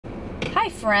Hi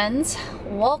friends,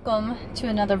 welcome to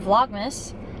another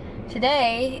Vlogmas.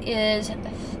 Today is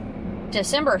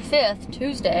December 5th,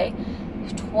 Tuesday,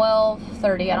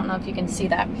 12:30. I don't know if you can see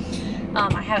that.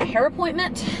 I have a hair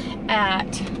appointment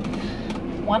at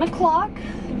 1 o'clock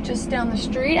just down the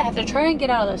street. I have to try and get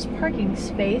out of this parking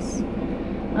space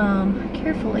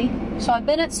carefully. So I've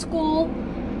been at school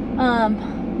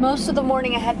most of the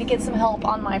morning. I had to get some help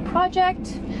on my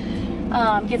project.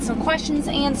 Get some questions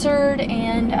answered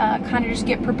and kind of just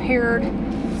get prepared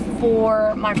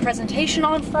for my presentation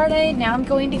on Friday. Now I'm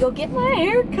going to go get my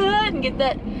hair cut and get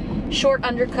that short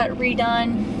undercut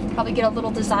redone. Probably get a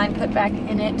little design put back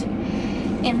in it.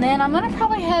 And then I'm gonna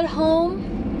probably head home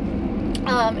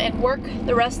and work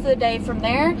the rest of the day from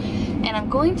there. And I'm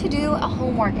going to do a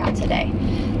home workout today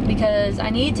because I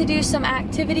need to do some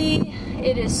activity.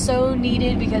 It is so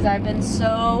needed because I've been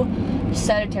so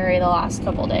sedentary the last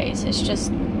couple days. It's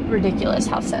just ridiculous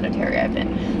how sedentary I've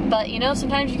been. But you know,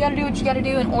 sometimes you gotta do what you gotta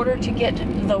do in order to get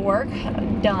the work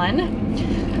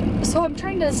done. So I'm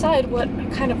trying to decide what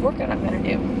kind of workout I'm gonna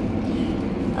do.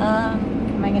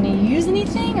 Am I gonna use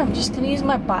anything? I'm just gonna use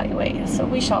my body weight. So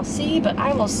we shall see, but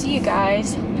I will see you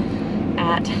guys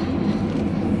at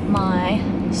my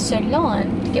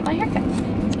salon to get my haircut.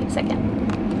 In a second.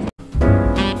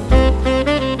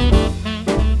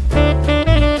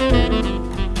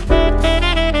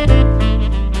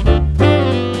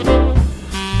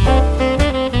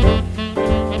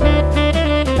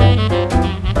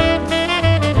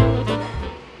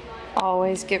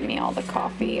 Always give me all the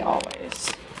coffee,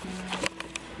 always.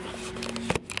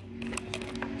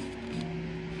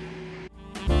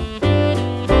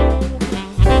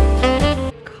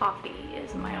 Coffee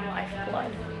is my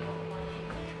lifeblood.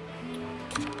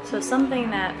 So something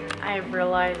that I've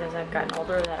realized as I've gotten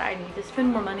older that I need to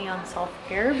spend more money on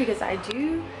self-care because I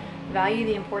do value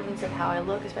the importance of how I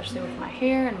look, especially with my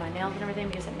hair and my nails and everything,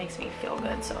 because it makes me feel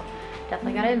good. So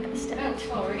definitely gotta invest in it.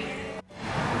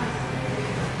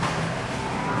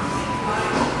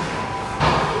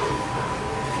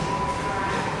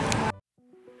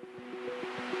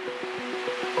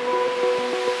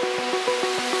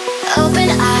 Open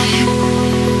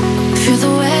eye, feel the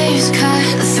waves cut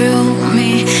through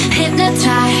me,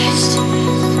 hypnotized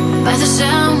by the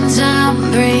sounds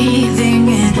I'm breathing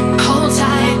in. Hold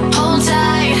tight,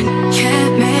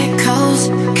 chemicals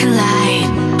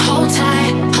collide. Hold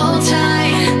tight, hold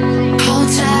tight, hold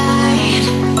tight.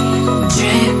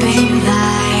 Dripping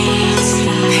lights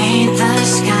paint the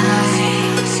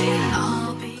skies.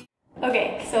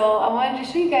 Okay, so I wanted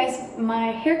to show you guys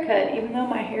my haircut, even though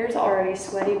my hair is already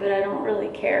sweaty, but I don't really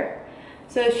care.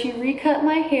 So she recut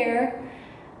my hair,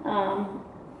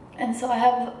 and so I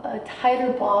have a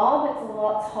tighter bob. It's a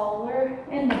lot taller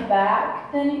in the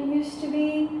back than it used to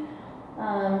be.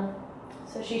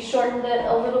 So she shortened it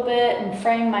a little bit and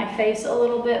framed my face a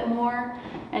little bit more.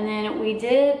 And then we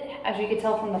did, as you could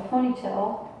tell from the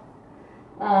ponytail,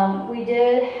 we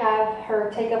did have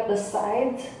her take up the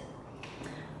sides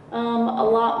a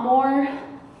lot more.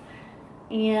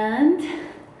 And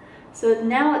so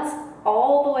now it's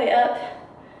all the way up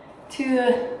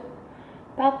to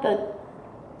about the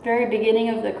very beginning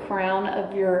of the crown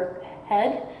of your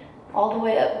head, all the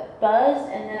way up buzzed.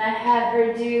 And then I had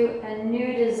her do a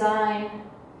new design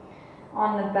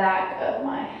on the back of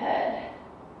my head.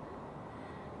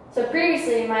 So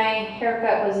previously my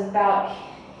haircut was about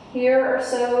here or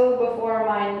so before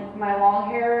my long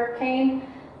hair came.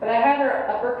 But I had her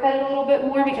uppercut it a little bit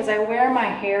more because I wear my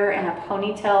hair in a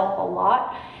ponytail a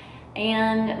lot.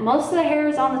 And most of the hair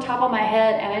is on the top of my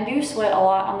head, and I do sweat a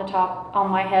lot on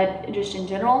my head just in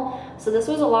general. So this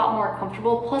was a lot more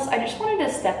comfortable. Plus I just wanted to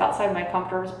step outside my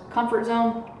comfort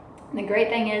zone. And the great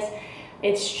thing is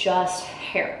it's just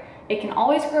hair. It can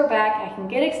always grow back. I can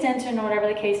get extension or whatever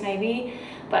the case may be.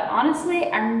 But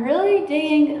honestly, I'm really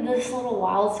digging this little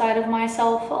wild side of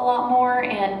myself a lot more,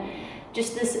 and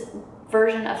just this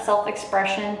version of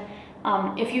self-expression.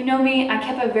 If you know me, I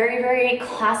kept a very, very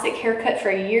classic haircut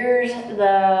for years.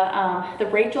 The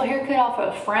Rachel haircut off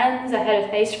of Friends. I had a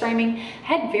face framing. I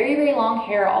had very, very long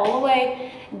hair all the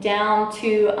way down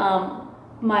to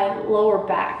my lower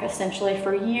back, essentially,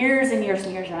 for years and years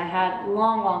and years. And I had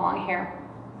long hair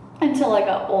until I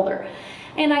got older.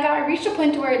 And I reached a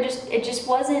point to where it just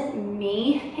wasn't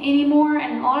me anymore.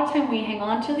 And a lot of time we hang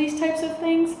on to these types of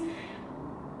things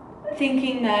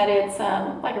thinking that it's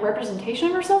like a representation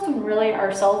of ourselves, when really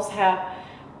ourselves have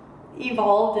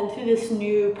evolved into this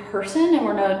new person, and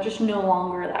we're just no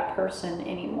longer that person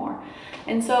anymore.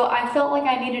 And so I felt like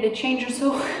I needed to change it.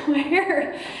 So my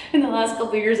hair in the last couple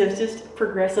of years has just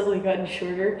progressively gotten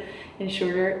shorter and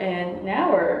shorter, and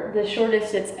now we're the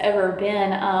shortest it's ever been.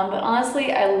 But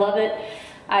honestly, I love it.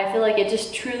 I feel like it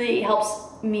just truly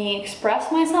helps me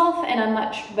express myself in a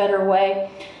much better way.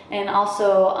 And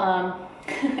also,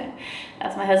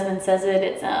 as my husband says it,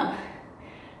 it's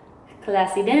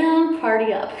classy down,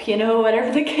 party up, you know,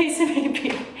 whatever the case it may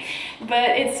be.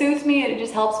 But it suits me, it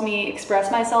just helps me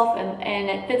express myself, and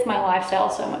it fits my lifestyle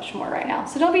so much more right now.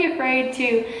 So don't be afraid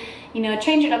to, you know,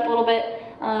 change it up a little bit.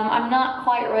 I'm not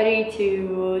quite ready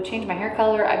to change my hair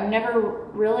color. I've never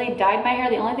really dyed my hair.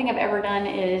 The only thing I've ever done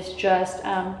is just,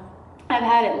 I've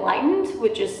had it lightened,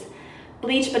 which is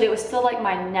bleach, but it was still like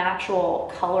my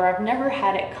natural color. I've never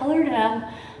had it colored, and I'm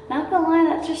not gonna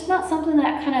lie, that's just not something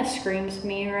that kind of screams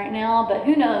me right now, but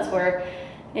who knows where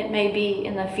it may be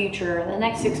in the future. The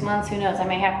next 6 months, who knows? I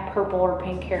may have purple or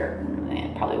pink hair.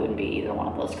 It probably wouldn't be either one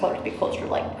of those colors. It'd be closer to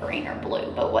like green or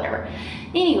blue, but whatever.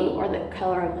 Anyway, or the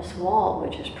color of this wall,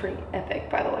 which is pretty epic,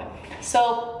 by the way.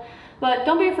 So, but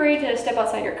don't be afraid to step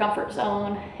outside your comfort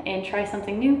zone and try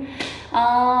something new.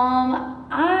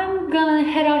 I'm gonna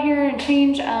head out here and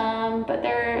change, but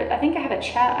I think I have a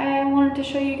chat I wanted to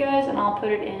show you guys, and I'll put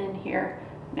it in here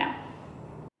now.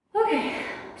 Okay,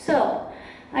 so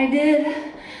I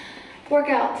did work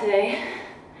out today,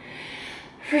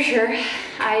 for sure.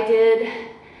 I did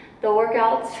the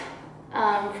workouts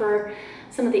for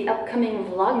some of the upcoming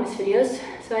Vlogmas videos,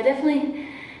 so I definitely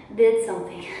did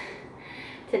something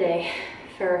today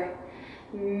for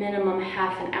minimum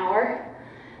half an hour.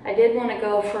 I did want to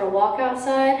go for a walk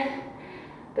outside,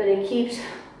 but it keeps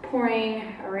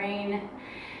pouring rain,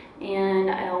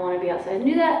 and I don't want to be outside and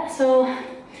do that. So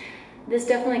this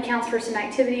definitely counts for some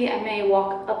activity. I may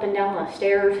walk up and down the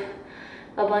stairs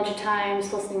a bunch of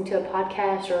times, listening to a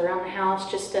podcast or around the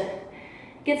house, just to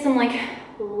get some like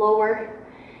lower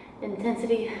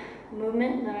intensity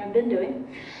movement than I've been doing.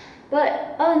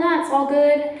 But other than that, it's all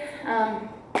good.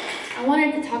 I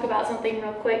wanted to talk about something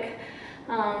real quick.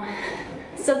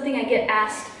 Something I get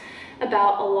asked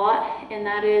about a lot, and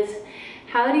that is,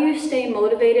 how do you stay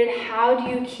motivated? How do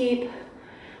you keep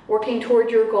working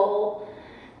toward your goal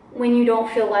when you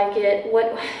don't feel like it?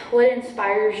 What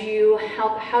inspires you?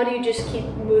 How do you just keep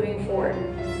moving forward?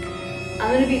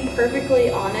 I'm going to be perfectly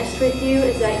honest with you,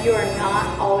 is that you are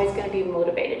not always going to be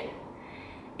motivated.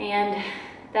 And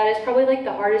that is probably like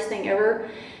the hardest thing ever,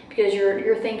 because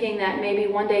you're thinking that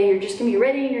maybe one day you're just gonna be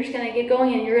ready and you're just gonna get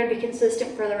going and you're gonna be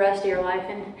consistent for the rest of your life.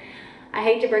 And I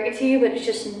hate to break it to you, but it's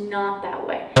just not that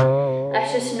way.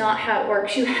 That's just not how it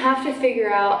works. You have to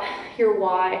figure out your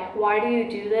why. Why do you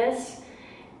do this?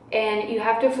 And you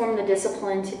have to form the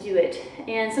discipline to do it.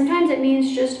 And sometimes it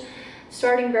means just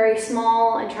starting very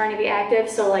small and trying to be active.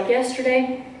 So like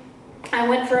yesterday, I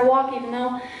went for a walk, even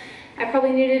though I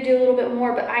probably needed to do a little bit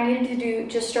more, but I needed to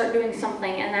just start doing something,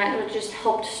 and that would just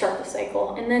help to start the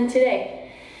cycle. And then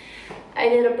today, I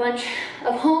did a bunch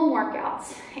of home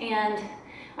workouts, and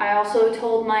I also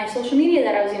told my social media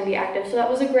that I was going to be active, so that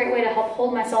was a great way to help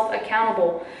hold myself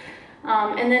accountable.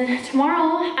 And then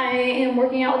tomorrow, I am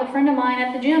working out with a friend of mine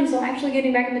at the gym, so I'm actually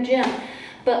getting back in the gym.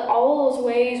 But all those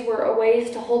ways were ways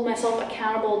to hold myself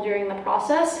accountable during the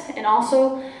process, and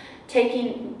also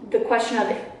taking the question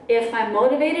of if I'm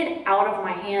motivated out of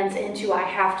my hands into I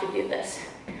have to do this.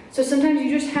 So sometimes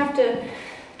you just have to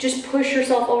just push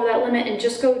yourself over that limit and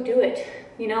just go do it.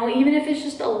 You know, even if it's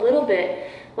just a little bit,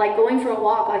 like going for a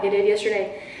walk like I did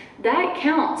yesterday, that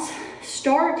counts.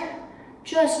 Start,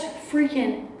 just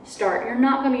freaking start. You're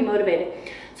not gonna be motivated.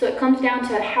 So it comes down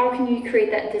to how can you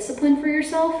create that discipline for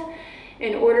yourself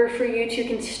in order for you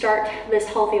to start this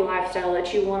healthy lifestyle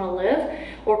that you wanna live,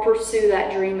 or pursue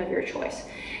that dream of your choice.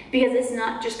 Because it's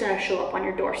not just gonna show up on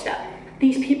your doorstep.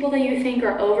 These people that you think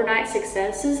are overnight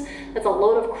successes, that's a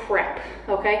load of crap,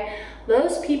 okay?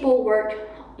 Those people worked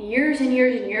years and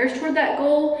years and years toward that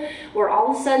goal, where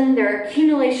all of a sudden their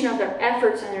accumulation of their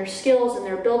efforts and their skills and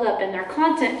their buildup and their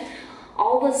content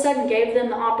all of a sudden gave them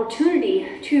the opportunity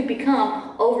to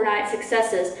become overnight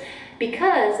successes,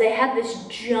 because they had this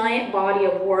giant body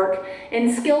of work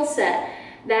and skill set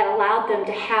that allowed them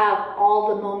to have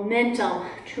all the momentum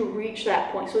to reach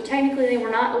that point. So technically they were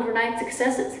not overnight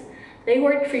successes. They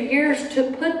worked for years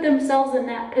to put themselves in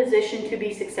that position to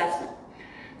be successful.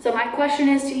 So my question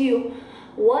is to you,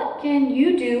 what can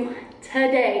you do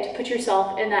today to put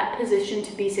yourself in that position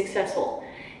to be successful?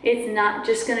 It's not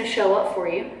just gonna show up for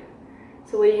you.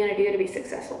 So what are you gonna do to be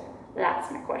successful?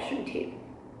 That's my question to you.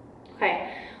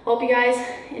 Okay, hope you guys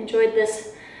enjoyed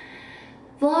this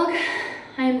vlog.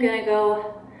 I am gonna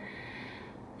go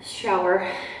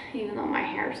shower, even though my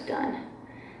hair's done.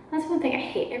 That's one thing I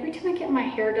hate. Every time I get my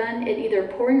hair done, it either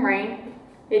pouring rain,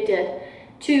 it did.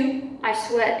 2, I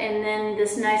sweat and then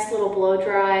this nice little blow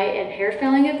dry and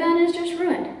hairstyling I've done is just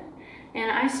ruined.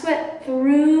 And I sweat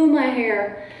through my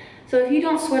hair. So if you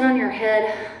don't sweat on your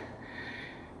head,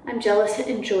 I'm jealous.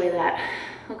 Enjoy that,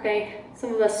 okay?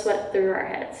 Some of us sweat through our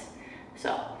heads.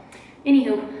 So,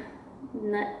 anywho,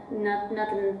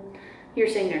 nothing you're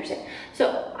saying nursing.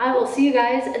 So I will see you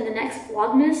guys in the next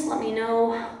Vlogmas. Let me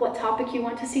know what topic you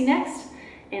want to see next.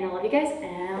 And I love you guys,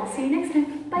 and I'll see you next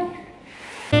time.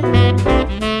 Bye.